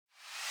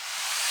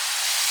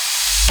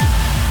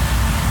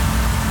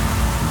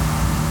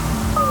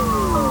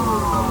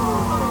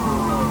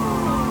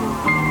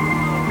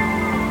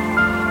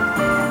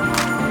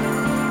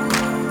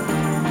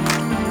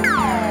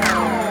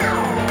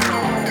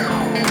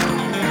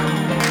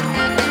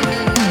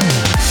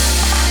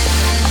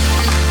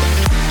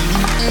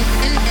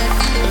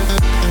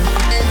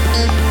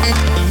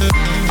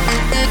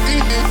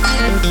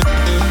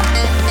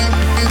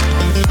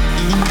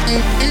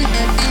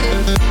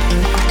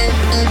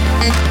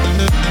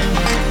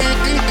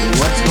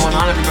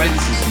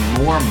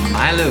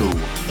Milo.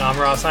 I'm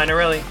Ross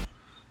Inarelli.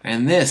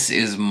 And this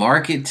is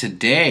Market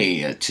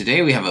Today.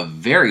 Today we have a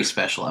very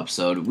special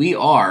episode. We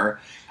are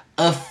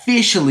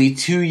officially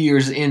 2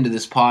 years into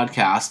this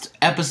podcast,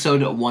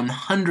 episode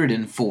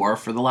 104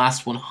 for the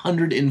last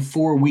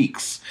 104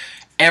 weeks.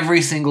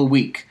 Every single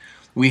week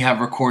we have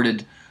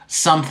recorded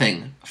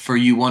something for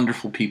you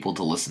wonderful people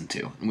to listen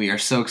to. And we are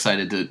so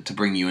excited to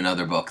bring you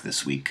another book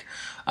this week.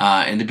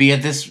 And to be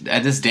at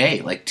this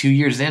day, like 2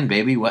 years in,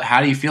 baby.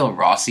 How do you feel,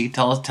 Rossi?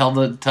 Tell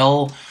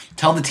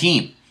the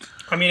team.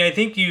 I mean, I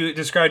think you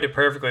described it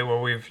perfectly.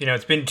 Where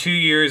it's been 2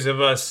 years of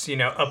us,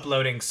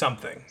 uploading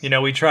something.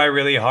 We try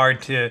really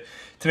hard to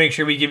make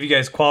sure we give you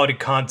guys quality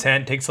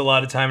content. It takes a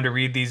lot of time to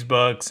read these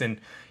books and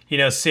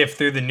sift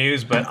through the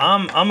news. But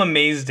I'm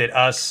amazed at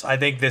us. I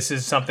think this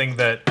is something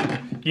that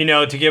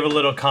to give a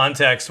little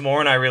context,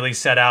 Moore and I really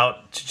set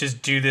out to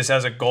just do this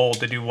as a goal,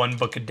 to do one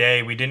book a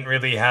day. We didn't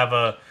really have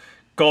a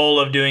goal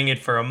of doing it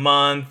for a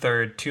month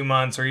or 2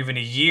 months or even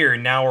a year.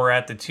 Now we're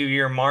at the 2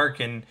 year mark,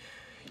 and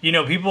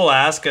people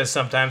ask us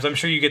sometimes, I'm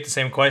sure you get the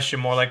same question,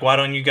 more like, why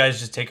don't you guys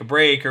just take a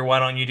break, or why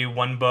don't you do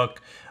one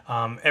book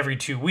every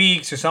 2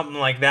 weeks or something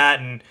like that?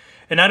 And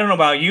I don't know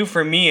about you,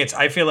 for me,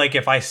 I feel like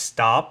if I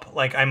stop,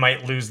 like I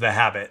might lose the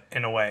habit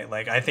in a way.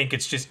 Like I think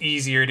it's just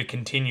easier to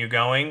continue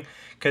going,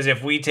 because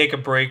if we take a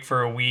break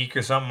for a week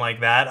or something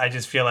like that, I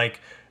just feel like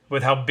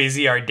with how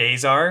busy our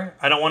days are,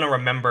 I don't want to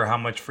remember how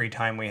much free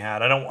time we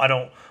had. I don't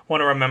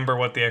want to remember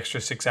what the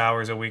extra 6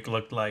 hours a week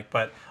looked like.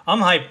 But I'm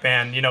hyped,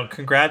 man.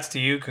 Congrats to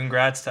you.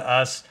 Congrats to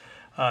us.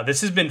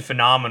 This has been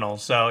phenomenal.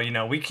 So,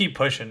 we keep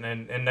pushing,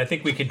 and I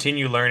think we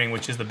continue learning,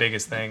 which is the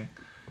biggest thing.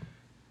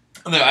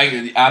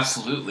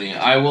 Absolutely.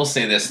 I will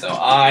say this, though.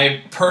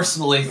 I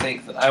personally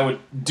think that I would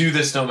do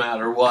this no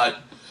matter what,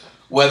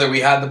 whether we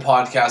had the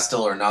podcast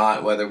still or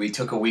not, whether we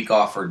took a week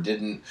off or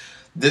didn't.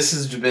 This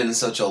has been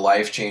such a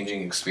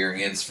life-changing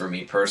experience for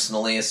me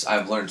personally.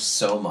 I've learned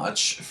so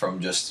much from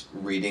just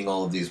reading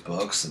all of these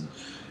books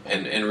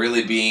and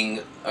really being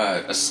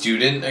a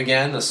student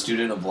again, a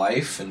student of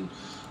life. And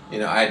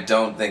I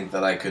don't think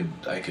that I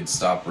could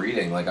stop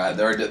reading. Like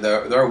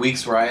there are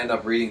weeks where I end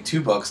up reading 2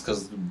 books,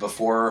 because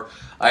before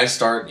I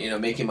start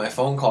making my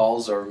phone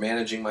calls or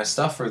managing my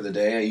stuff for the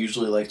day, I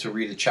usually like to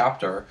read a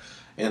chapter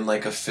in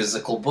like a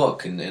physical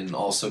book and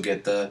also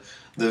get the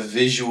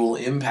visual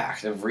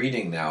impact of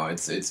reading now.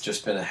 It's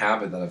just been a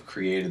habit that I've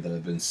created that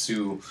I've been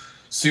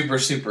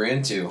super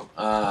into.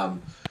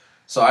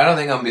 So I don't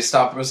think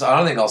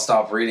I'll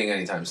stop reading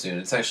anytime soon.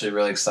 It's actually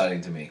really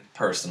exciting to me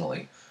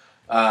personally.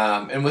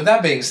 And with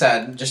that being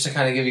said, just to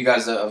kind of give you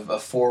guys a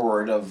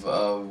forward of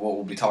what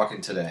we'll be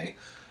talking today.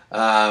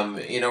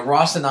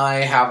 Ross and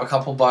I have a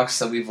couple bucks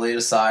that we've laid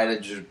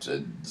aside,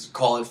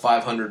 call it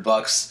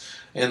 $500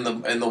 in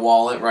the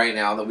wallet right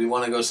now, that we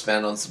want to go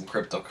spend on some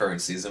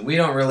cryptocurrencies, and we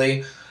don't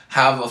really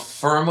have a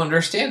firm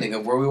understanding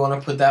of where we want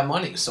to put that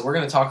money. So we're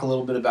going to talk a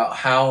little bit about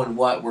how and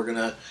what we're going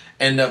to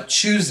end up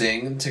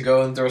choosing to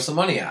go and throw some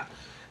money at.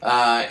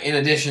 In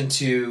addition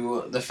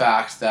to the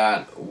fact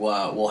that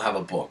we'll have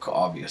a book,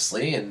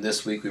 obviously, and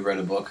this week we read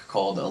a book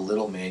called A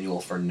Little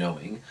Manual for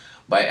Knowing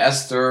by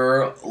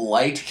Esther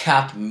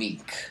Lightcap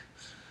Meek.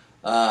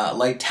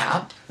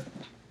 Lightcap.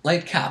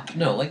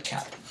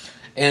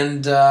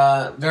 And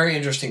very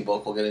interesting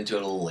book. We'll get into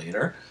it a little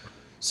later.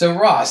 So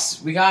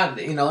Ross, we got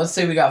let's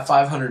say we got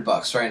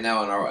 $500 right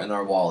now in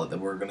our wallet that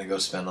we're gonna go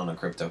spend on a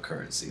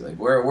cryptocurrency. Like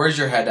where's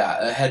your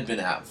head been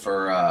at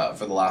for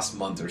the last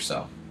month or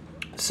so?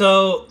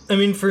 So I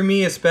mean, for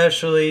me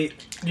especially,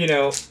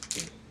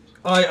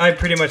 I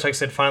pretty much, like I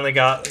said, finally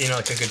got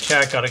like a good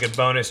check, got a good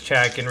bonus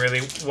check, and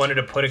really wanted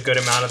to put a good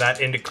amount of that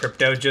into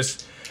crypto.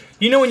 Just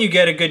when you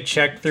get a good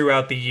check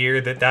throughout the year,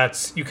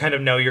 that's you kind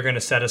of know you're going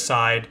to set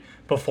aside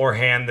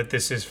beforehand that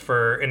this is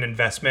for an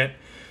investment.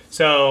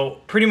 So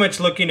pretty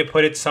much looking to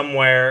put it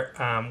somewhere.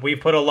 We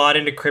put a lot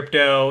into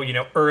crypto,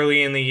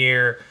 early in the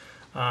year.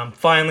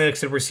 Finally, like I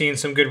said, we're seeing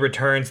some good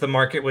returns. The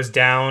market was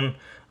down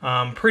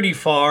pretty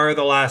far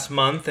the last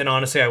month, and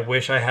honestly, I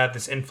wish I had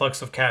this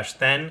influx of cash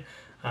then,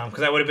 because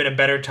that would have been a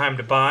better time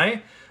to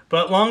buy.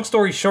 But long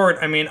story short,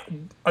 I mean,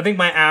 I think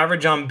my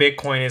average on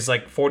Bitcoin is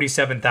like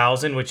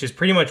 47,000, which is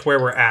pretty much where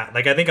we're at.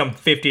 Like I think I'm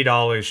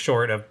 $50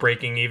 short of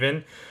breaking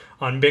even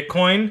on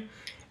Bitcoin.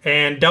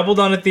 And doubled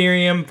on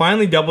Ethereum,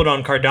 finally doubled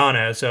on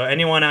Cardano. So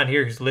anyone out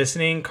here who's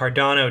listening,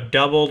 Cardano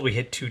doubled. We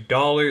hit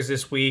 $2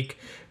 this week.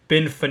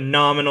 Been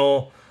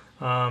phenomenal.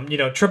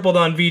 Tripled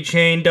on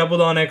VeChain,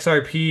 doubled on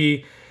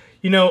XRP.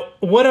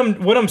 What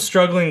I'm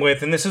struggling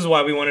with, and this is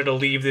why we wanted to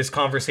leave this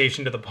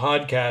conversation to the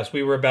podcast.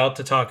 We were about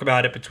to talk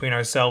about it between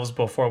ourselves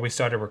before we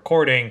started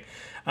recording.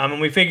 And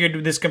we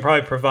figured this can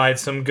probably provide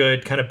some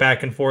good kind of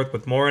back and forth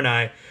with Moore and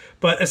I.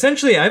 But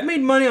essentially, I've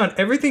made money on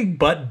everything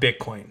but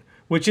Bitcoin,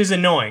 which is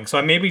annoying.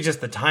 So maybe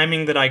just the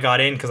timing that I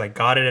got in, because I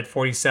got it at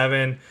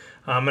 47,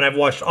 and I've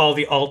watched all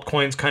the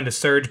altcoins kind of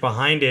surge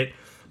behind it.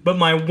 But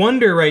my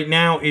wonder right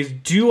now is,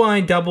 do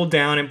I double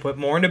down and put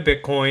more into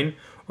Bitcoin,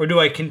 or do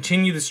I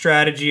continue the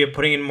strategy of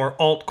putting in more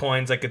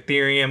altcoins like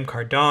Ethereum,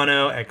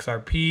 Cardano,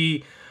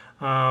 XRP,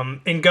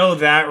 and go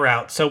that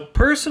route. So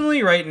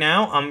personally, right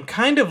now, I'm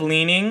kind of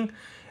leaning,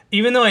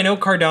 even though I know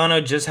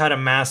Cardano just had a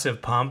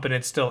massive pump and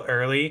it's still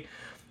early.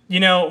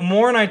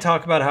 Moore and I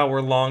talk about how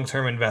we're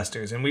long-term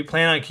investors, and we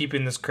plan on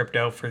keeping this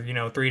crypto for,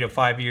 3 to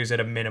 5 years at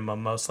a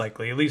minimum, most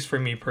likely, at least for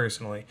me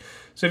personally.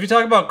 So if you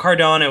talk about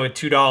Cardano at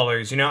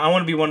 $2, I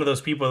want to be one of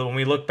those people that when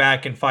we look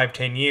back in 5,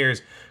 10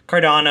 years,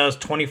 Cardano's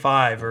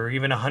 $25 or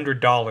even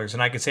 $100,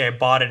 and I could say I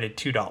bought it at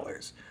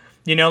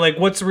 $2.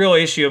 What's the real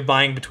issue of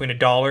buying between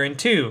 $1 and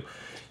 $2?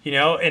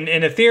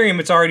 And Ethereum,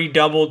 it's already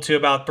doubled to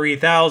about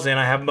 3,000.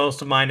 I have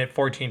most of mine at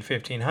 14,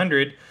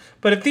 1,500.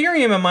 But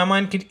Ethereum, in my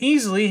mind, could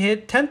easily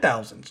hit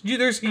 10,000.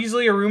 There's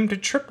easily a room to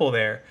triple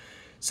there.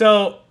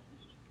 So,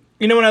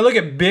 when I look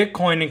at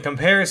Bitcoin in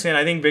comparison,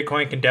 I think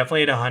Bitcoin can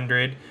definitely hit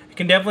 100. It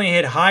can definitely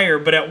hit higher,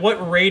 but at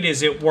what rate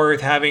is it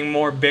worth having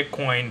more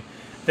Bitcoin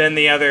than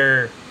the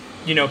other,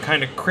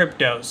 kind of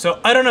crypto?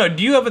 So, I don't know.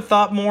 Do you have a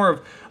thought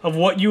more of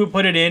what you would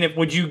put it in?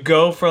 Would you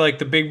go for like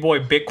the big boy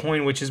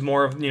Bitcoin, which is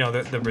more of,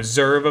 the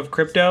reserve of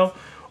crypto?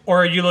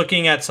 Or are you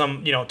looking at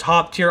some,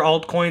 top tier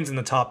altcoins in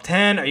the top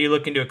 10? Are you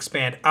looking to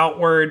expand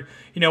outward?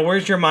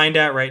 Where's your mind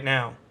at right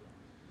now?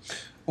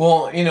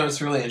 Well,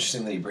 it's really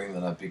interesting that you bring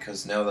that up,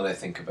 because now that I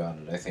think about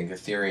it, I think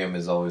Ethereum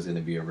is always going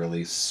to be a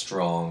really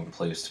strong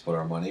place to put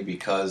our money,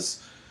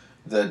 because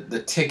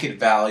the ticket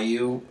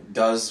value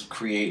does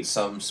create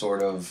some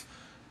sort of,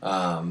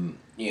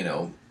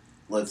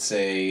 let's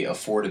say,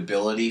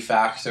 affordability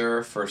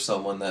factor for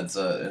someone that's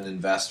an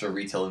investor,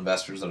 retail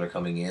investors that are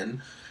coming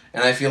in.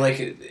 And I feel like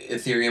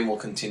Ethereum will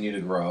continue to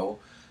grow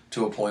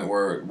to a point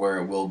where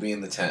it will be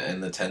in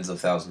the tens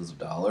of thousands of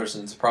dollars,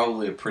 and it's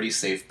probably a pretty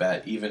safe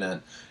bet, even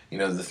at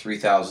the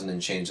 3,000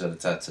 and change that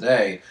it's at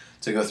today,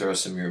 to go throw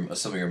some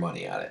of your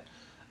money at it.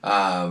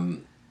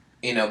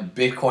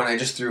 Bitcoin, I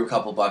just threw a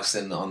couple bucks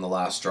in on the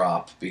last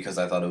drop because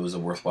I thought it was a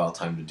worthwhile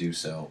time to do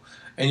so.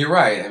 And you're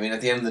right. I mean,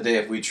 at the end of the day,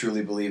 if we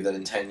truly believe that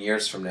in 10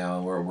 years from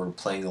now we're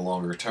playing the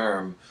longer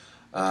term,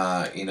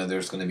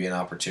 there's going to be an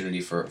opportunity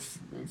for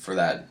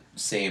that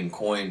same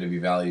coin to be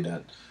valued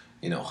at,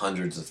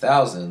 hundreds of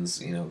thousands,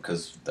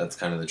 because that's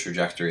kind of the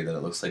trajectory that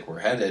it looks like we're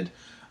headed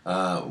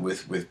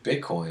with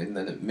Bitcoin,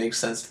 then it makes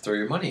sense to throw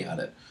your money at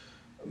it.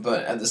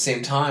 But at the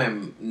same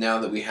time, now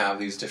that we have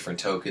these different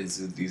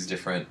tokens, these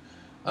different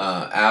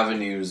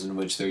avenues in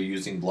which they're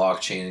using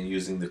blockchain and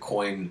using the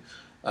coin,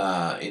 the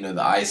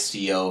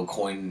ICO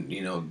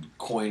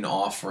coin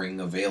offering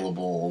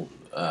available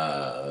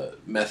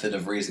method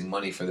of raising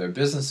money for their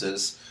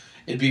businesses,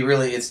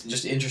 it's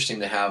just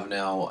interesting to have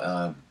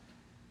now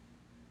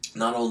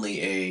not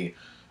only a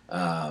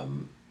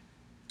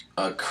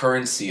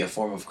currency, a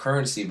form of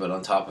currency, but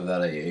on top of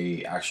that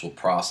a actual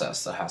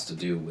process that has to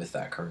do with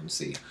that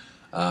currency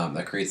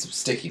that creates some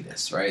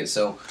stickiness, right?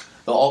 So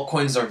the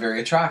altcoins are very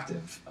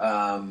attractive.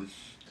 Personally,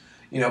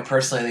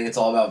 I think it's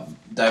all about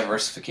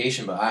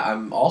diversification, but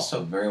I'm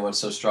also very much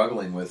so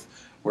struggling with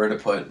where to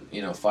put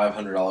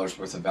 $500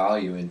 worth of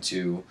value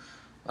into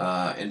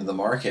the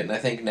market. And I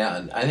think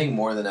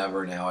more than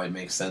ever now it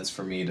makes sense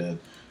for me to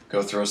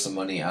go throw some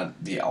money at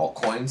the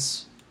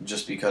altcoins,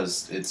 just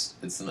because it's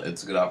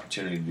a good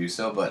opportunity to do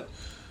so. But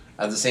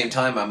at the same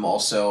time, I'm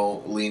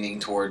also leaning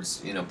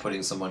towards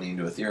putting some money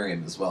into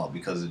Ethereum as well,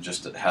 because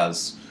it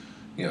has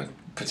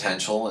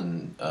potential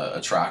and a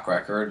track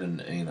record,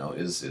 and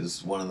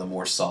is one of the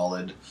more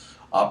solid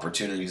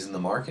opportunities in the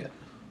market.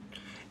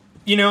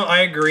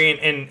 I agree,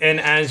 and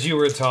as you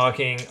were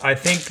talking, I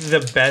think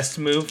the best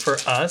move for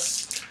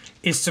us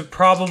is to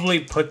probably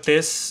put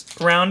this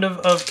round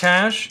of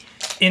cash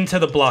into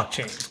the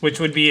blockchains, which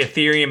would be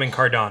Ethereum and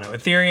Cardano.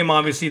 Ethereum,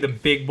 obviously the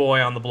big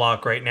boy on the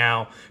block right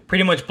now,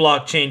 pretty much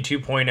blockchain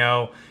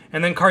 2.0,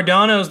 and then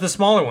Cardano is the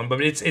smaller one, but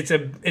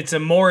it's a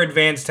more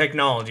advanced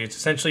technology. It's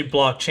essentially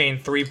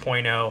blockchain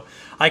 3.0.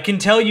 I can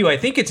tell you, I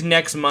think it's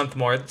next month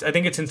more. I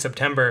think it's in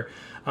September.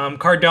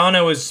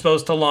 Cardano is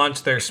supposed to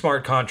launch their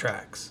smart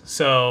contracts.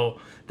 So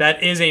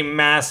that is a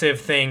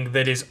massive thing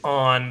that is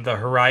on the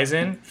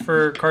horizon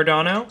for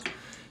Cardano.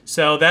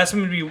 So that's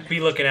something to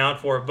be looking out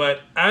for.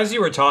 But as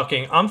you were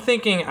talking, I'm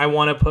thinking I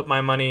want to put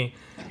my money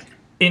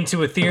into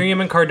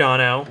Ethereum and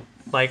Cardano,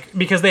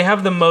 because they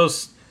have the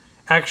most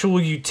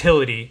actual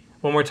utility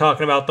when we're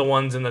talking about the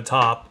ones in the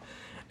top.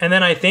 And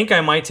then I think I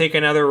might take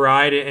another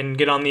ride and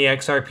get on the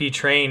XRP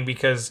train,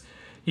 because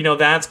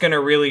that's going to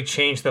really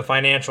change the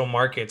financial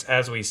markets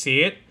as we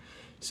see it.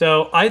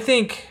 So I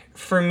think,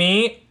 for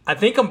me,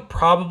 I'm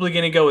probably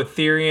going to go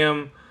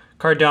Ethereum,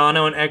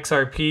 Cardano, and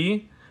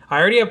XRP. I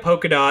already have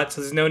Polkadot,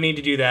 so there's no need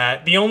to do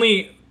that. The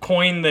only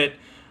coin that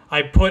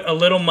I put a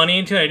little money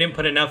into, and I didn't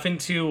put enough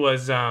into,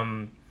 was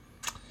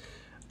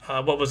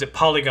what was it?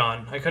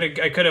 Polygon. I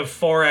could have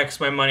 4x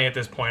my money at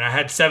this point. I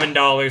had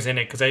 $7 in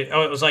it because it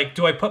was like,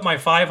 do I put my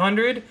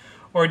 500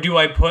 or do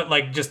I put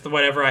just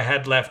whatever I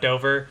had left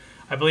over?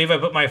 I believe I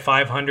put my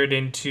 500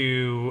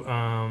 into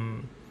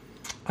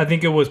I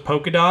think it was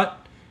Polkadot,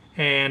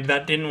 and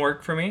that didn't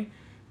work for me.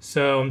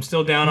 So I'm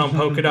still down on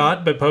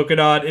Polkadot, but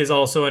Polkadot is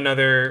also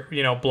another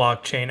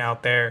blockchain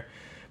out there.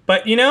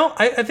 But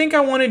I think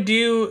I want to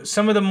do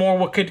some of the more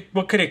what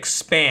could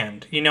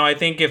expand. I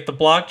think if the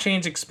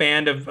blockchains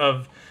expand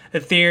of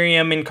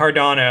Ethereum and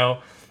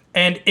Cardano,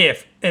 and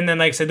then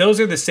like I said, those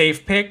are the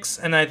safe picks,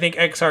 and I think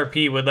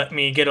XRP would let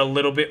me get a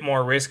little bit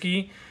more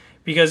risky,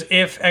 because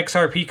if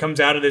XRP comes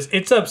out of this,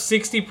 it's up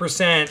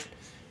 60%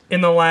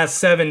 in the last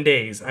 7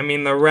 days. I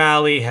mean, the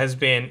rally has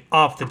been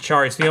off the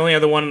charts. The only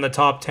other one in the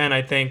top 10,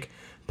 I think,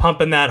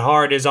 pumping that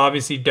hard is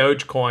obviously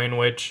Dogecoin,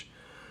 which,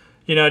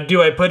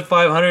 do I put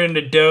 500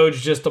 into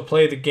Doge just to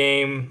play the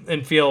game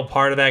and feel a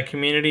part of that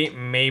community?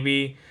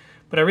 Maybe.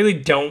 But I really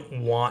don't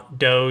want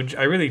Doge.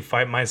 I really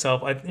fight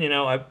myself.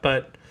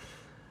 But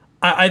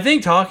I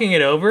think talking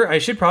it over, I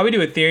should probably do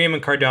Ethereum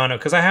and Cardano,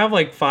 because I have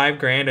like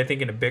 $5,000, I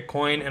think, into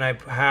Bitcoin, and I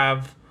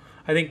have,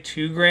 I think,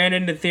 $2,000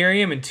 into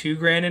Ethereum and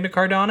 $2,000 into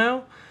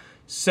Cardano.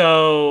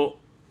 So,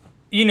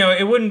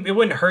 it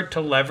wouldn't hurt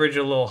to leverage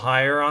a little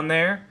higher on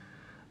there.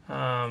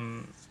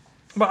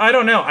 But I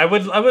don't know. I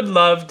would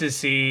love to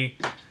see,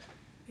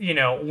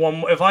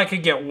 if I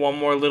could get one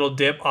more little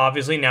dip.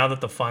 Obviously, now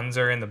that the funds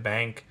are in the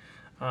bank,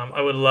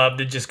 I would love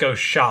to just go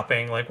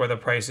shopping like where the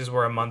prices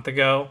were a month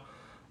ago.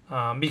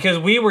 Because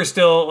we were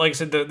still, like I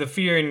said, the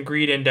fear and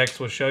greed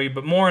index will show you,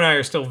 but Moore and I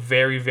are still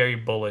very, very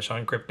bullish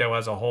on crypto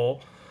as a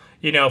whole.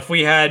 If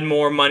we had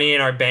more money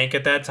in our bank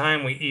at that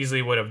time, we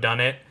easily would have done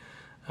it.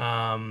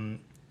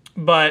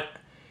 But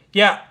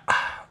yeah,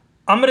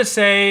 I'm going to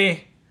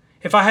say,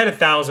 if I had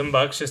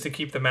 $1,000 just to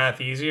keep the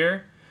math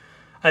easier,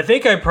 I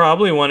think I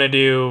probably want to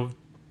do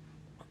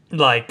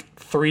like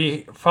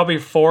probably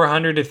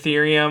 400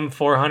 Ethereum,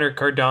 400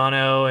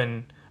 Cardano,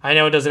 and I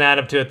know it doesn't add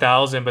up to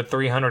 1,000, but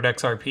 300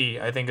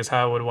 XRP, I think, is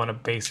how I would want to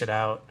base it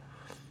out.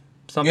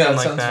 Something that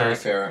like sounds very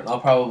fair. And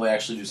I'll probably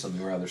actually do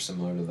something rather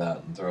similar to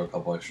that and throw a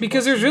couple extra.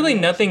 Because there's really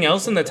nothing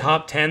else in the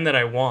top 10 that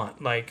I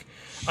want. Like,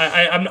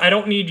 I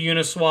don't need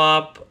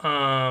Uniswap.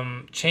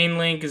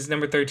 Chainlink is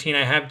number 13.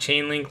 I have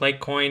Chainlink,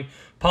 Litecoin.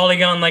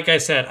 Polygon, like I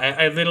said,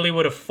 I literally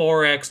would have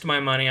 4x'd my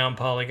money on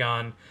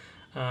Polygon.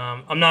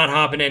 I'm not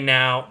hopping in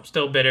now.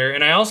 Still bitter.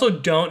 And I also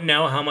don't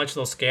know how much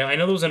they'll scale. I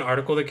know there was an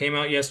article that came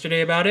out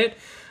yesterday about it.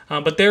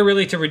 But they're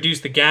really to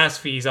reduce the gas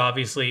fees,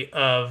 obviously,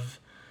 of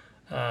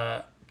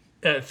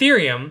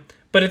Ethereum.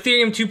 But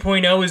Ethereum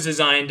 2.0 is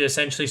designed to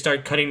essentially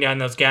start cutting down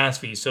those gas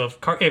fees. So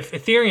if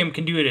Ethereum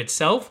can do it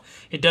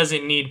itself, it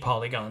doesn't need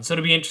Polygon. So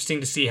it'll be interesting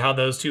to see how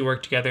those two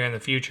work together in the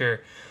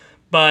future.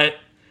 But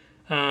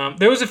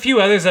there was a few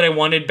others that I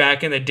wanted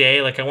back in the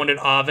day. Like I wanted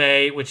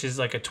Aave, which is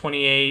like a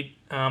 28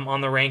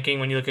 on the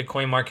ranking when you look at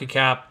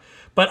CoinMarketCap.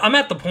 But I'm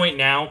at the point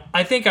now,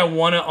 I think I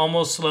want to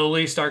almost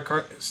slowly start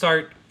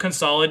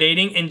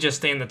consolidating and just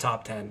stay in the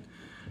top 10.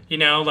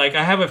 Like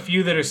I have a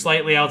few that are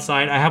slightly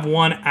outside. I have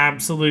one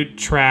absolute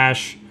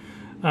trash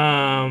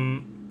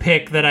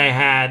pick that I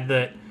had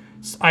that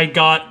I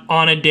got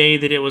on a day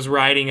that it was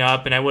riding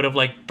up, and I would have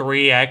like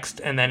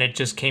 3x'd, and then it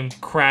just came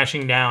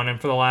crashing down.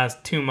 And for the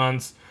last 2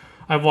 months,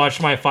 I've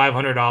watched my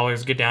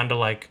 $500 get down to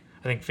like,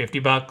 I think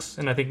 $50,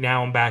 and I think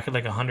now I'm back at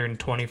like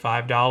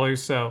 $125.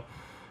 So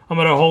I'm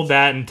going to hold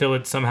that until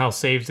it somehow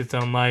saves its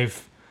own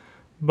life.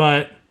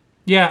 But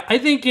yeah, I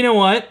think, you know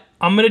what?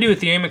 I'm going to do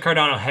Ethereum and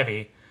Cardano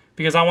heavy,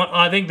 because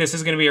I think this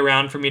is going to be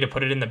around for me to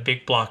put it in the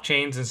big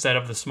blockchains instead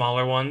of the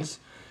smaller ones.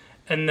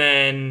 And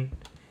then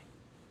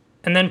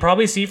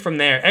probably see from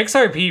there.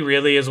 XRP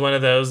really is one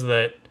of those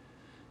that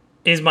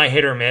is my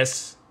hit or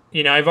miss.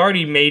 I've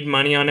already made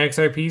money on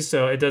XRP,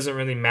 so it doesn't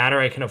really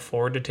matter. I can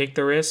afford to take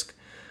the risk.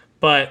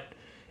 But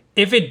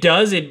if it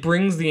does, it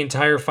brings the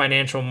entire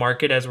financial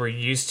market as we're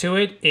used to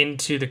it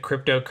into the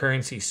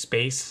cryptocurrency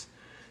space.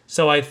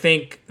 So I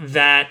think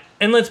that,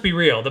 and let's be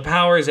real, the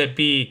powers that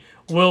be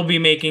will be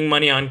making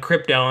money on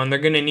crypto, and they're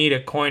going to need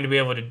a coin to be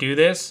able to do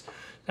this.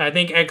 I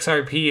think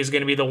XRP is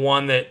going to be the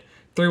one that,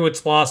 through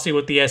its lawsuit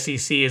with the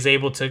SEC, is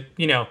able to,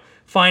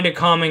 find a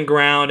common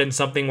ground and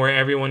something where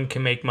everyone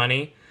can make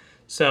money.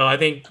 So I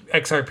think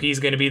XRP is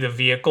going to be the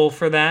vehicle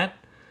for that.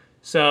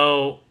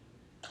 So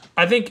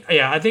I think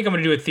I'm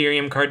going to do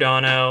Ethereum,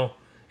 Cardano,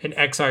 and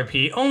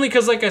XRP, only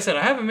because, like I said,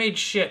 I haven't made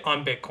shit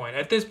on Bitcoin.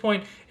 At this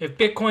point, if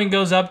Bitcoin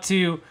goes up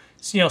to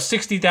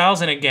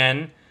 60,000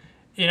 again,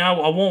 I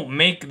won't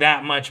make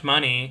that much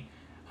money.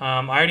 I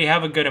already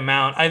have a good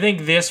amount. I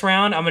think this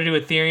round I'm going to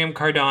do Ethereum,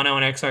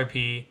 Cardano, and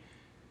XRP.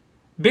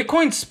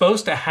 Bitcoin's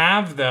supposed to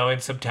have, though, in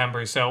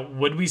September. So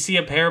would we see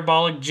a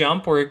parabolic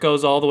jump where it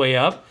goes all the way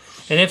up?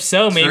 And if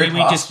so, it's maybe very we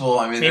possible.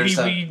 just I mean,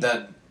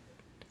 there's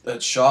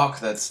that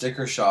shock, that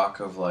sticker shock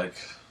of like.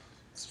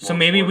 So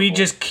maybe we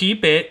just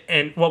keep it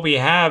and what we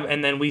have,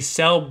 and then we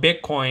sell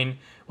Bitcoin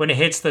when it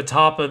hits the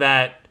top of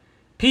that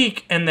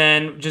peak, and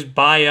then just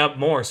buy up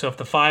more. So if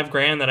the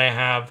 $5,000 that I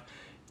have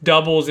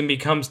doubles and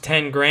becomes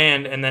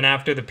 $10,000, and then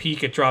after the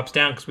peak it drops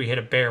down because we hit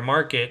a bear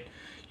market,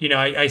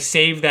 I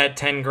save that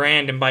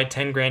 $10,000 and buy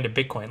 $10,000 of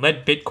Bitcoin.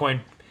 Let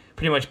Bitcoin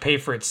pretty much pay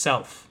for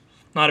itself.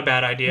 Not a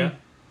bad idea.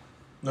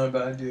 Not a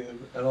bad idea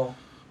at all.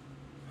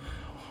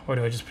 Or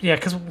do I just... Yeah,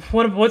 because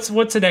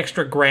what's an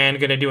extra $1,000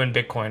 going to do in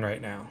Bitcoin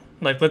right now?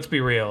 Like, let's be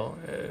real.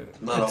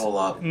 Not a whole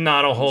lot.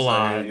 Not a whole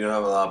lot. You don't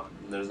have a lot.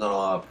 There's not a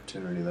lot of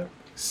opportunity there.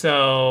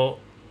 So,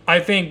 I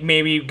think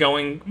maybe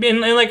going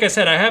and like I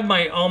said, I have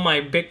my all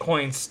my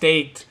Bitcoin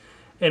staked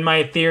and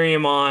my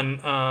Ethereum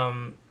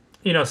on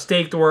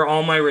staked where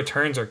all my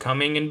returns are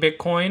coming in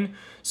Bitcoin.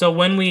 So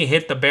when we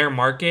hit the bear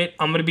market,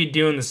 I'm gonna be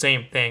doing the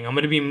same thing. I'm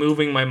gonna be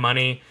moving my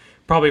money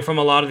probably from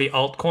a lot of the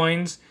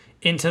altcoins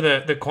into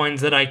the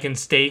coins that I can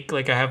stake.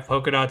 Like I have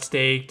Polkadot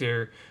staked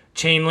or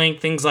Chainlink,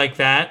 things like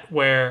that.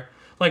 Where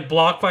like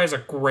BlockFi is a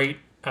great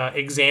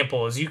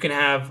example. Is you can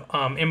have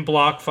in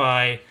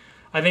BlockFi.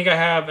 I think I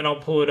have, and I'll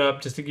pull it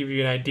up just to give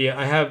you an idea.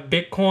 I have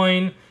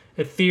Bitcoin,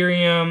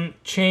 Ethereum,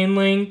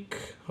 Chainlink.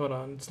 Hold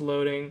on, it's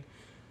loading.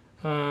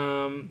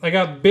 I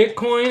got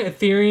Bitcoin,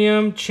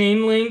 Ethereum,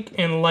 Chainlink,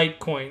 and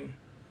Litecoin.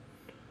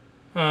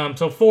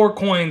 So 4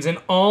 coins, and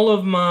all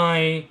of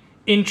my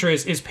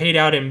interest is paid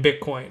out in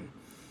Bitcoin.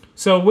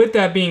 So with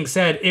that being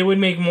said, it would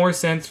make more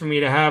sense for me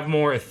to have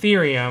more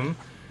Ethereum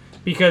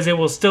because it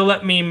will still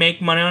let me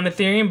make money on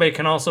Ethereum, but it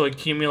can also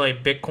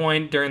accumulate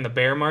Bitcoin during the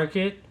bear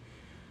market.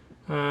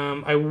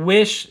 I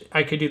wish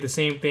I could do the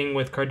same thing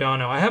with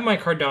Cardano. I have my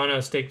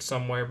Cardano staked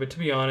somewhere, but to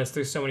be honest,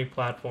 there's so many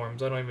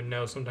platforms. I don't even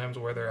know sometimes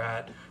where they're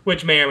at,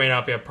 which may or may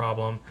not be a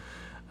problem.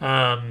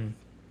 But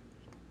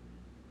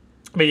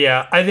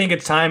yeah, I think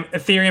it's time.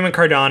 Ethereum and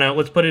Cardano,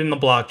 let's put it in the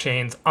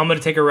blockchains. I'm going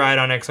to take a ride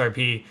on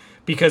XRP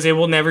because it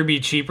will never be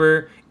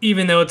cheaper.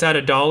 Even though it's at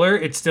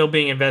 $1, it's still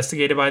being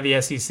investigated by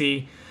the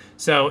SEC.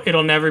 So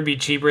it'll never be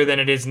cheaper than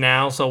it is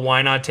now. So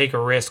why not take a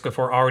risk if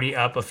we're already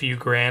up a few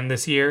grand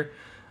this year?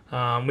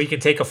 We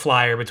could take a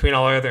flyer between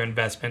all our other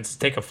investments.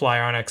 Take a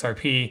flyer on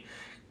XRP,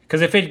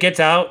 because if it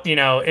gets out,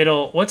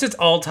 what's its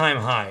all-time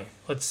high?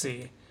 Let's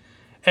see.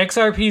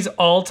 XRP's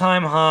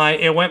all-time high.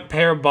 It went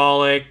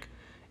parabolic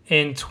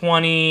in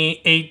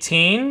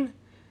 2018.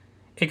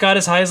 It got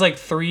as high as like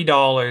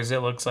 $3. It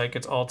looks like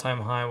its all-time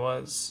high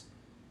was.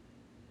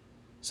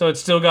 So it's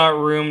still got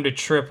room to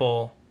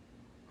triple,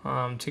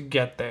 to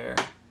get there.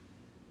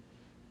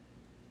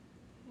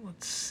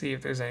 Let's see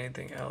if there's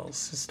anything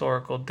else.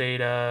 Historical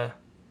data.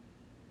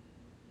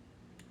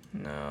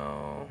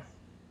 No.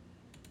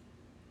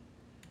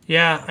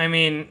 Yeah, I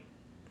mean,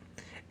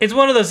 it's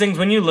one of those things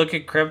when you look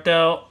at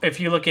crypto,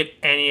 if you look at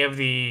any of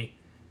the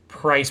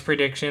price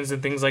predictions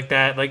and things like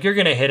that, like you're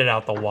going to hit it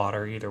out the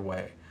water either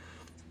way.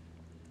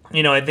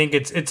 I think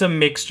it's a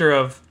mixture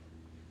of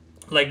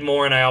like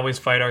Moore and I always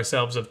fight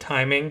ourselves of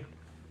timing.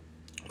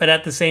 But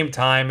at the same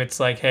time,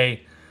 it's like,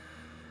 hey,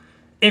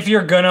 if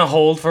you're going to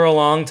hold for a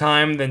long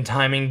time, then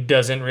timing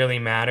doesn't really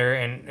matter.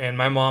 And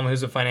my mom,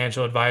 who's a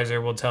financial advisor,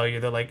 will tell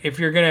you that, like, if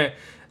you're going to,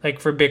 like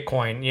for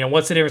Bitcoin,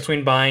 what's the difference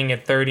between buying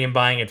at 30 and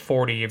buying at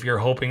 40 if you're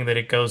hoping that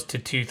it goes to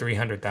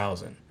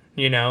 300,000?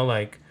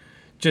 Like,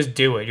 just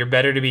do it. You're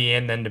better to be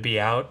in than to be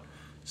out.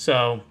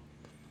 So,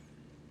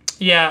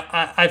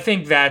 yeah, I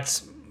think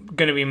that's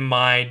going to be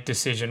my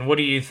decision. What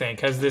do you think?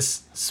 Has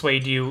this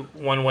swayed you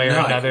one way or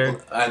another?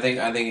 I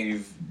think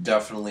you've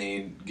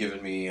definitely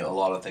given me a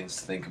lot of things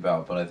to think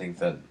about, but I think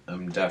that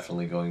I'm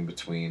definitely going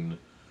between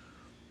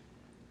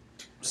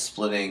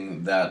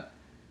splitting that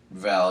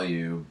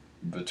value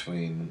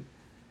between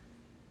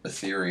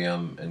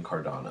Ethereum and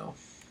Cardano.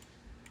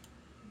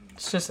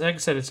 It's just like I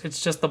said.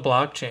 It's just the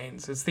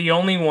blockchains. It's the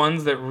only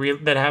ones that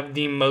that have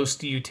the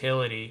most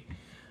utility.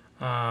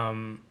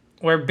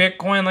 Where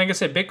Bitcoin, like I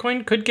said,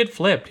 Bitcoin could get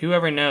flipped.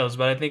 Whoever knows?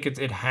 But I think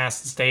it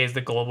has to stay as the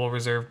global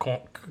reserve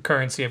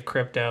currency of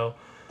crypto,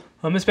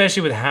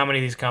 especially with how many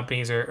of these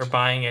companies are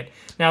buying it.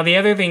 Now, the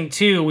other thing,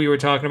 too, we were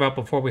talking about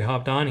before we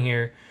hopped on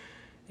here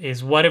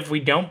is what if we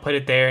don't put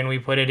it there and we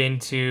put it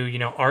into,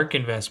 ARK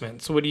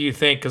investments? What do you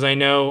think? Because I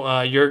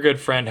know your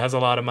good friend has a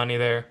lot of money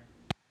there.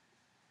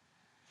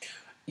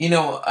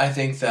 I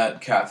think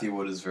that Cathie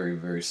Wood is very,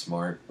 very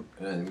smart.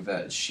 And I think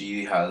that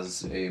she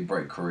has a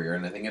bright career.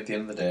 And I think at the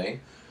end of the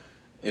day,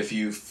 if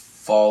you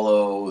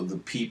follow the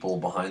people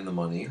behind the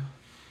money,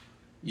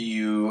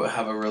 you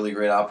have a really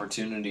great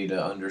opportunity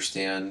to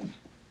understand,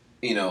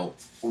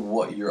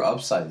 what your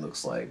upside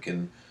looks like.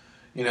 And,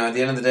 at the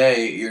end of the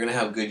day, you're going to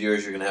have good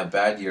years, you're going to have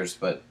bad years.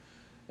 But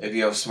if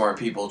you have smart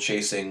people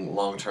chasing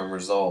long-term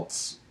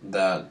results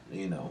that,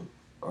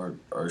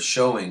 are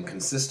showing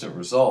consistent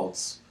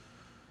results,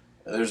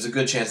 there's a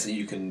good chance that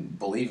you can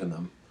believe in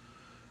them.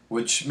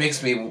 Which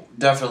makes me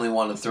definitely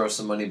want to throw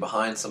some money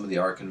behind some of the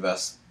ARK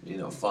Invest,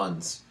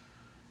 funds,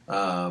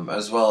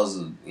 as well as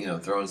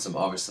throwing some,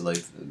 obviously,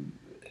 like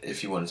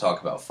if you want to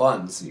talk about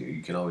funds,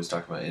 you can always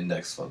talk about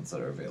index funds that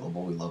are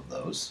available. We love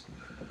those.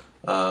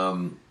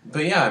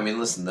 But yeah, I mean,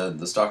 listen,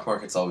 the stock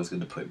market's always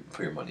good to put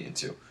your money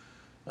into.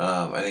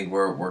 I think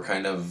we're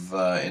kind of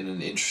in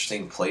an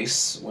interesting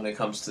place when it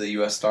comes to the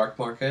U.S. stock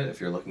market. If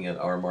you're looking at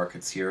our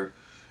markets here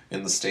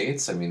in the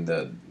States, I mean,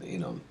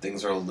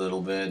 things are a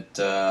little bit.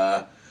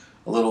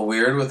 A little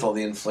weird with all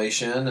the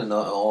inflation and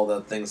all the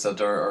things that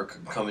are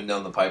coming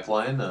down the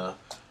pipeline.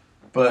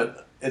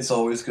 But it's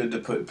always good to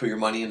put your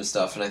money into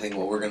stuff. And I think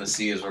what we're going to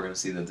see is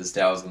that this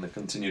Dow is going to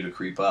continue to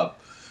creep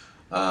up,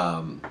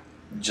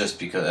 just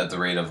because at the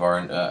rate of our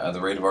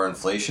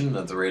inflation,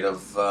 at the rate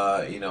of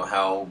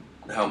how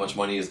much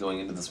money is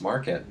going into this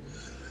market.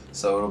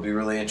 So it'll be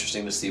really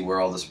interesting to see where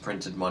all this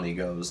printed money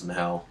goes and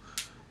how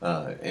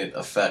it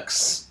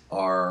affects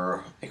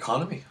our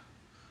economy.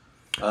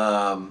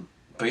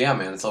 But yeah,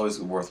 man, it's always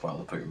worthwhile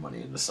to put your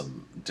money into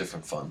some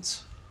different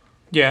funds.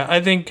 Yeah,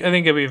 I think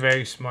it'd be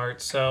very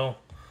smart. So,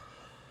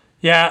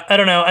 yeah, I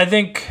don't know. I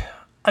think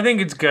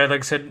it's good.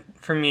 Like I said,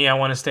 for me, I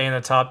want to stay in the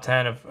top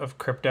 10 of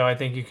crypto. I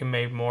think you can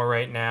make more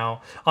right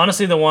now.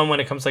 Honestly, the one when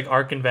it comes to like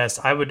ARK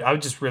Invest, I would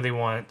just really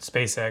want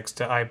SpaceX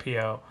to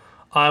IPO.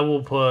 I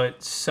will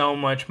put so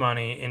much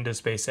money into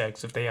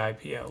SpaceX if they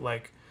IPO.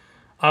 Like,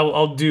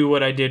 I'll do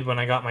what I did when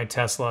I got my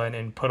Tesla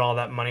and put all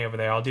that money over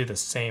there. I'll do the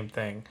same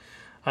thing.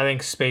 I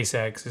think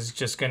SpaceX is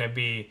just going to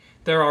be,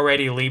 they're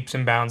already leaps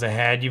and bounds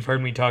ahead. You've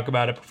heard me talk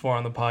about it before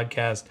on the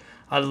podcast.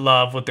 I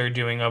love what they're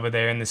doing over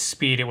there and the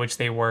speed at which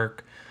they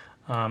work.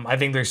 I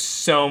think there's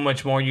so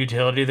much more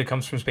utility that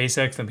comes from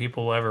SpaceX than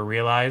people will ever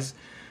realize.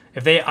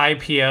 If they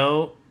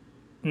IPO,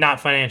 not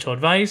financial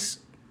advice,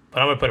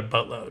 but I'm going to put a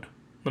boatload.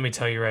 Let me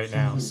tell you right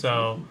now.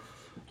 So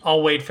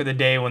I'll wait for the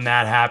day when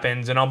that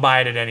happens, and I'll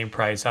buy it at any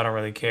price. I don't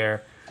really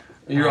care.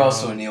 You're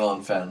also an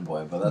Elon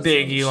fanboy, but that's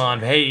big Elon.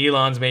 Hey,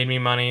 Elon's made me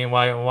money.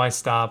 Why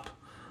stop?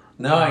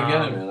 No, I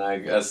get it, man. I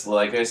guess,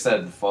 like I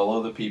said,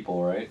 follow the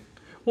people, right?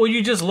 Well,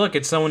 you just look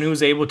at someone who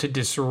was able to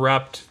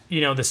disrupt,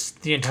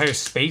 the entire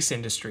space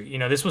industry.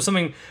 This was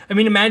something. I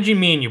mean, imagine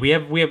me and you. We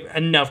have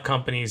enough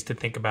companies to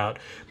think about,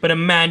 but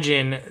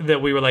imagine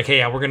that we were like,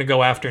 hey, we're going to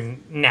go after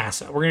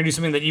NASA. We're going to do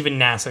something that even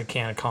NASA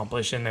can't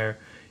accomplish in their,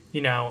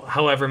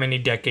 however many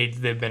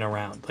decades they've been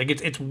around. Like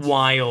it's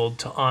wild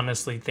to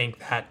honestly think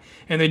that,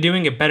 and they're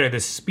doing it better. The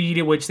speed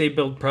at which they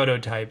build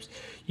prototypes,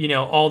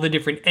 all the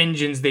different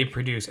engines they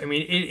produce. I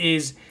mean, it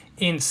is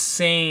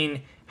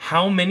insane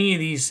how many of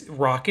these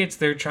rockets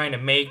they're trying to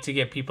make to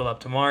get people up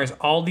to Mars,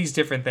 all these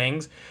different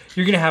things.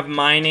 You're going to have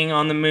mining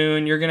on the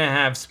moon. You're going to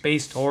have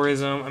space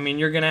tourism. I mean,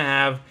 you're going to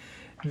have,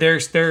 they're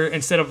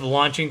instead of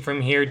launching from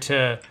here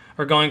to,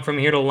 or going from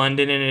here to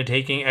London and it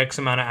taking X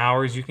amount of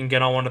hours, you can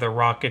get on one of the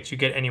rockets. You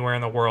get anywhere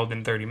in the world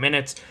in 30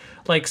 minutes.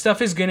 Like,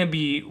 stuff is going to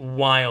be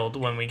wild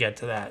when we get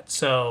to that.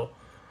 So,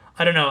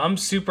 I don't know. I'm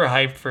super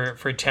hyped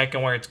for tech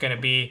and where it's going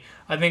to be.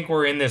 I think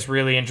we're in this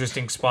really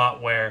interesting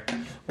spot where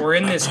we're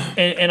in this,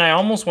 and I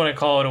almost want to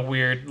call it a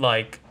weird,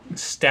 like,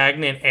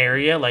 stagnant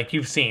area. Like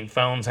you've seen,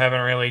 phones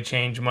haven't really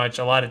changed much.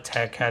 A lot of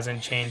tech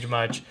hasn't changed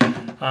much.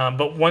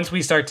 But once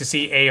we start to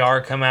see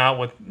AR come out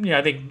with,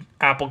 I think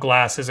Apple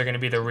glasses are going to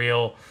be the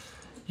real,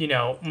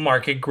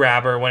 market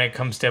grabber when it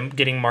comes to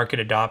getting market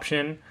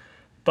adoption.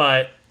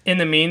 But in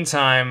the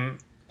meantime,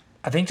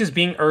 I think just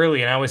being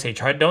early, and I always say,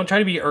 don't try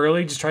to be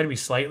early, just try to be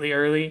slightly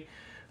early.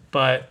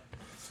 But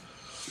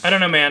I don't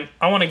know, man.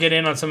 I want to get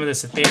in on some of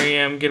this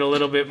Ethereum, get a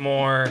little bit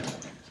more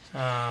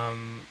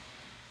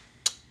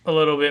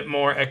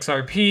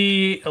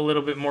XRP, a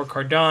little bit more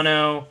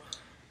Cardano.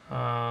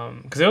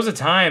 Because there was a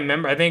time,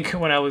 remember, I think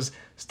when I was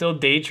still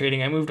day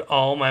trading, I moved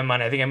all my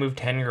money. I think I moved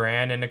 10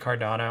 grand into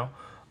Cardano.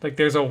 Like,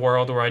 there's a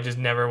world where I just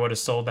never would have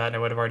sold that and I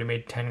would have already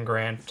made 10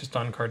 grand just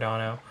on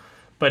Cardano.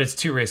 But it's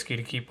too risky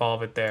to keep all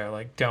of it there.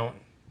 Like, don't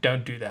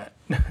do that.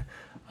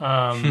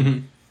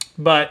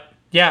 But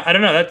yeah, I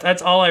don't know.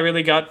 That's all I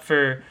really got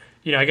for,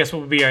 I guess what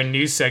would be our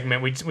news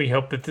segment. We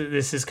hope that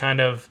this is kind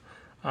of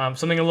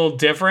something a little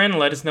different.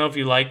 Let us know if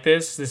you like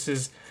this. This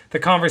is the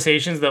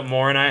conversations that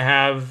Moore and I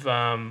have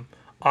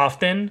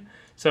often.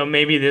 So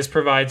maybe this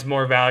provides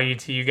more value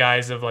to you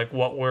guys of like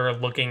what we're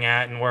looking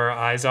at and where our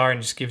eyes are,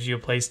 and just gives you a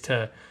place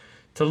to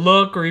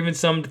look or even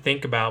something to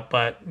think about.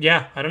 But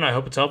yeah, I don't know. I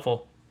hope it's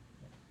helpful.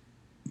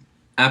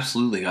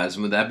 Absolutely, guys.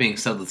 And with that being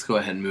said, let's go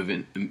ahead and move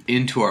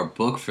into our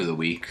book for the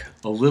week.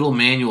 A little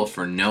manual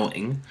for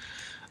knowing.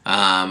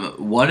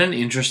 What an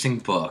interesting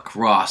book.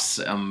 Ross,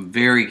 I'm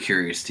very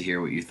curious to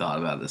hear what you thought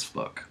about this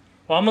book.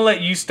 Well, I'm going to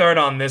let you start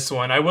on this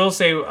one. I will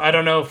say, I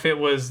don't know if it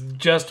was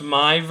just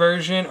my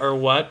version or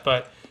what,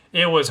 but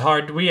it was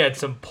hard. We had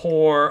some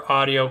poor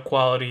audio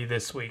quality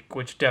this week,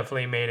 which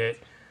definitely made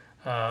it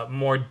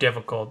more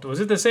difficult. Was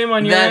it the same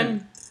on your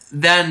end?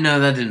 No,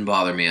 that didn't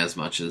bother me as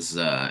much as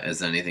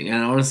anything.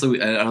 And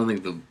honestly, I don't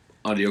think the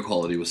audio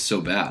quality was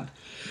so bad.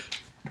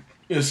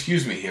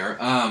 Excuse me here.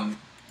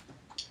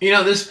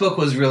 This book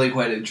was really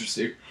quite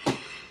interesting.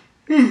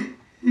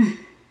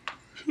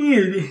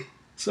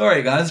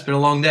 Sorry, guys. It's been a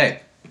long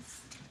day.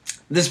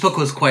 This book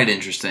was quite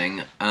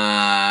interesting.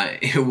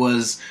 It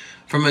was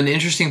from an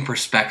interesting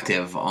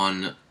perspective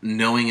on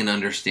knowing and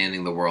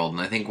understanding the world.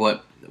 And I think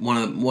what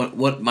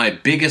my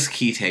biggest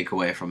key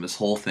takeaway from this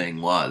whole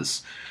thing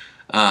was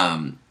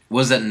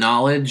that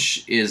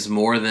knowledge is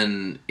more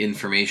than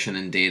information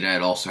and data.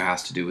 It also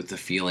has to do with the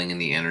feeling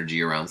and the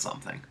energy around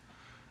something.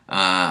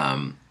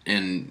 And,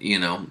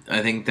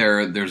 I think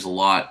there's a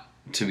lot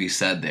to be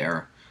said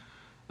there,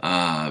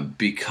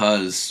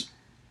 because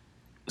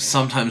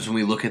sometimes when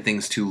we look at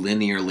things too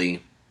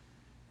linearly,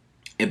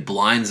 it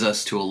blinds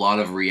us to a lot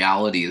of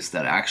realities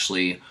that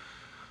actually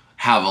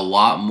have a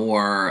lot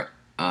more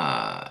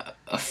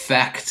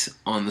effect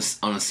on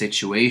a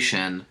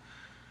situation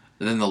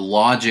than the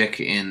logic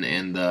and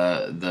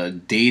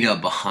the data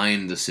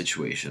behind the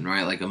situation,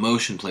 right? Like,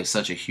 emotion plays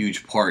such a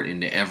huge part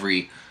into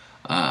every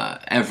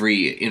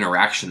every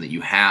interaction that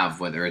you have,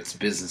 whether it's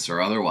business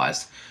or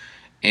otherwise,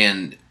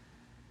 and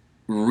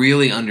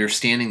really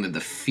understanding that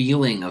the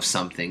feeling of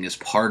something is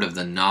part of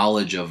the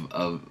knowledge of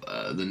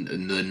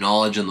the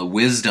knowledge and the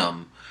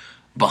wisdom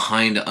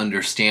behind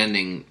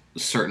understanding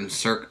certain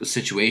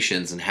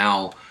situations and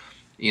how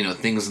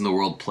things in the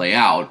world play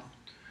out.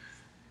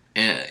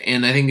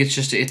 And I think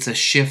it's a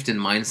shift in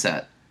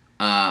mindset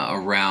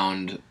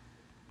around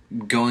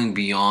going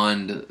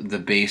beyond the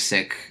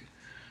basic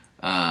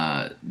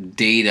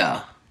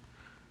data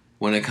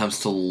when it comes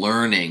to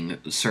learning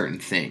certain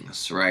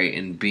things, right?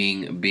 And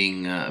being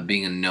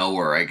a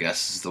knower, I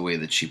guess, is the way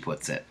that she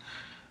puts it.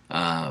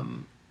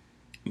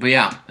 But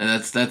yeah, and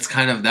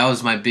that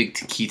was my big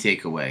key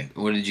takeaway.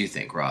 What did you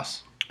think,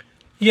 Ross?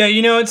 Yeah,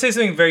 I'd say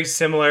something very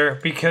similar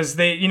because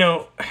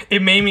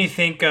it made me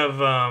think of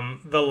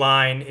the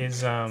line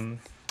is,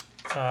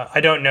 I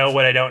don't know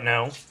what I don't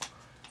know.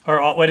 Or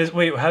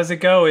how does it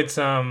go? It's,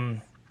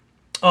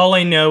 all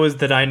I know is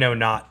that I know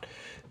not.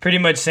 Pretty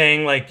much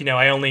saying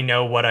I only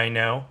know what I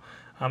know.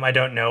 I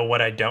don't know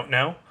what I don't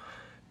know.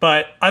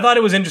 But I thought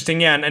it was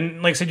interesting, yeah.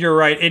 And like I said, you're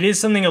right. It is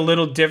something a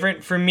little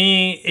different. For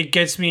me, it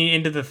gets me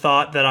into the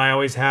thought that I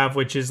always have,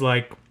 which is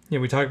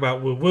we talk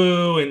about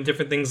woo-woo and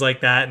different things like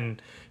that. And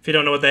if you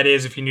don't know what that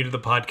is, if you're new to the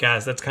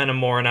podcast, that's kind of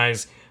more a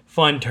nice,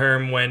 fun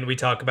term when we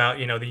talk about,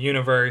 the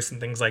universe and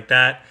things like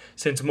that.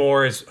 Since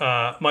Moore is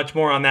much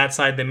more on that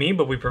side than me,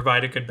 but we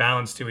provide a good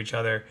balance to each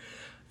other.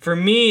 For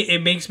me,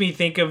 it makes me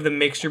think of the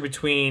mixture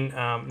between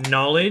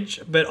knowledge,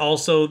 but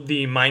also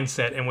the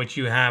mindset in which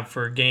you have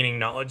for gaining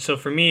knowledge. So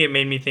for me, it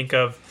made me think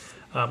of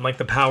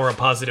the power of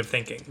positive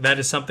thinking. That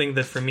is something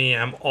that for me,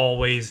 I'm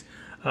always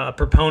a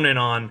proponent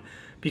on,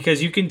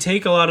 because you can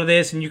take a lot of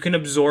this and you can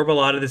absorb a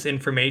lot of this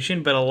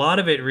information, but a lot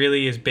of it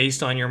really is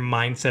based on your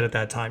mindset at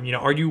that time.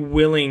 Are you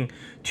willing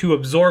to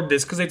absorb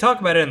this? Because they talk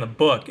about it in the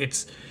book.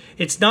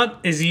 It's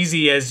not as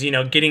easy as,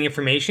 getting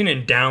information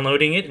and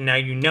downloading it and now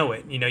you know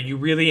it. You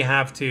really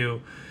have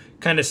to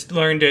kind of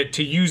learn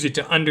to use it,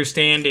 to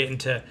understand it, and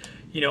to,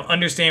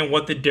 understand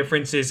what the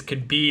differences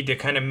could be to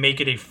kind of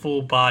make it a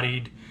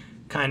full-bodied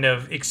kind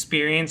of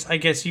experience, I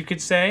guess you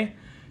could say.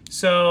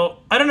 So,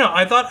 I don't know.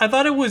 I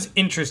thought it was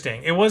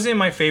interesting. It wasn't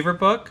my favorite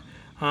book,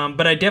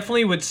 but I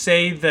definitely would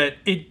say that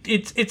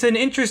it's an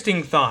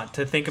interesting thought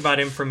to think about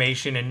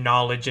information and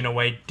knowledge in a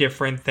way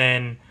different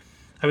than,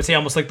 I would say,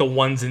 almost like the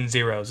ones and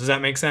zeros. Does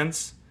that make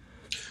sense?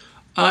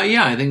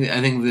 Yeah, I think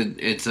that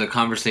it's a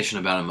conversation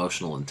about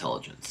emotional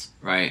intelligence,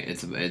 right?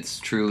 It's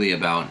truly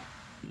about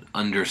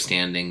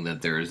understanding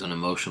that there is an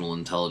emotional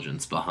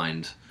intelligence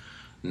behind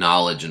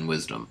knowledge and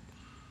wisdom.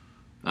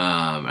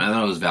 And I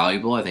thought it was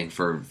valuable. I think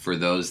for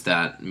those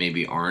that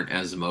maybe aren't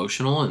as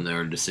emotional in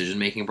their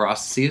decision-making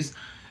processes,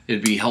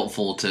 it'd be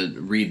helpful to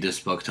read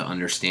this book to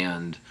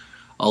understand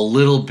a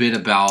little bit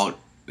about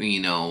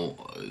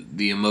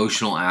the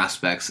emotional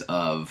aspects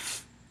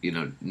of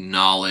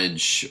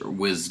knowledge,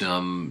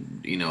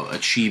 wisdom,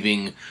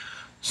 achieving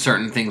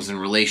certain things in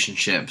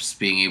relationships,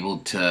 being able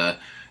to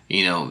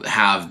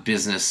have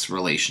business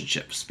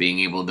relationships, being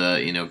able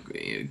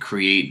to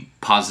create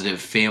positive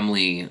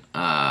family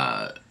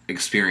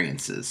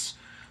experiences,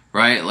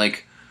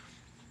 right?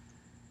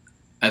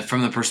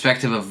 From the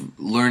perspective of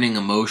learning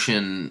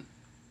emotion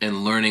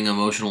and learning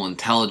emotional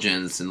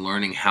intelligence and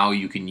learning how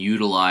you can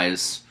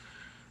utilize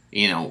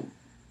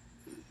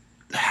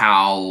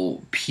how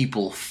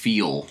people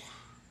feel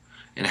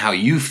and how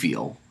you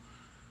feel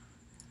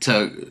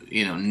to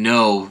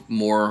know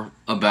more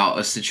about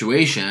a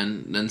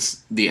situation than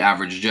the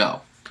average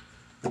Joe.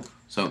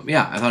 So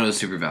yeah, I thought it was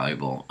super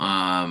valuable.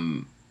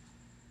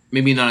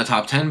 Maybe not a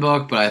top 10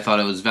 book, but I thought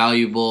it was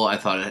valuable. I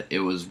thought it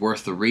was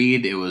worth the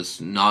read. It was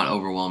not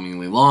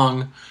overwhelmingly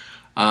long.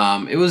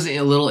 It was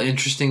a little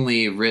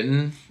interestingly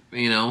written.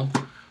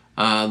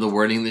 The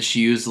wording that she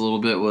used a little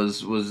bit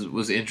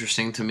was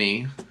interesting to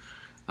me.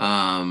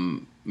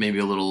 Maybe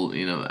a little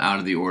out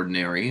of the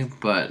ordinary,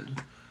 but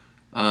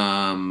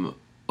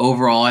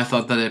overall I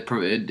thought that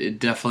it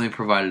definitely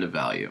provided a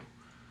value.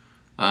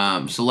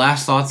 So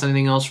last thoughts,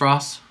 anything else,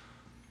 Ross?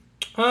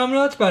 No,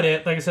 that's about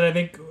it. Like I said, I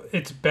think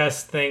its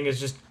best thing is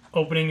just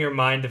opening your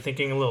mind to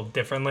thinking a little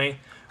differently,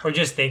 or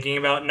just thinking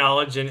about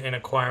knowledge and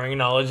acquiring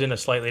knowledge in a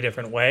slightly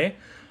different way.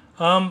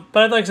 But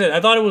like I said,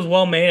 I thought it was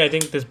well made. I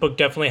think this book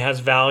definitely has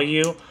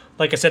value.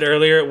 Like I said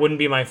earlier, it wouldn't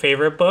be my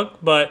favorite book,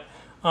 but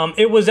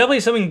it was definitely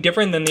something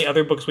different than the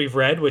other books we've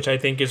read, which I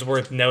think is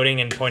worth noting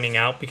and pointing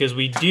out, because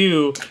we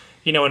do,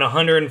 in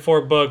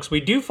 104 books, we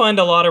do find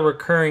a lot of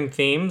recurring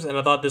themes, and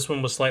I thought this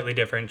one was slightly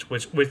different,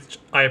 which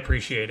I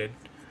appreciated.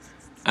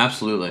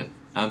 Absolutely.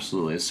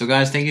 So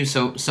guys, thank you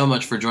so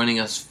much for joining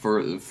us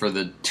for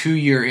the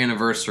 2-year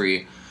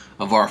anniversary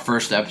of our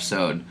first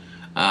episode,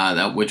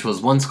 which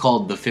was once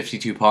called the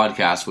 52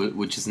 Podcast,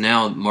 which is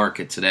now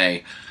Market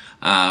Today.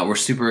 We're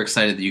super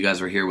excited that you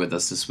guys were here with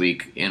us this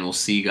week, and we'll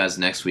see you guys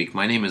next week.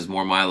 My name is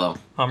More Milo.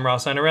 I'm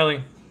Ross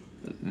Anarelli.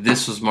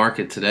 This was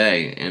Market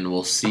Today, and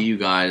we'll see you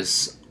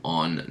guys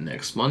on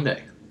next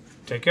Monday.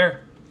 Take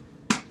care.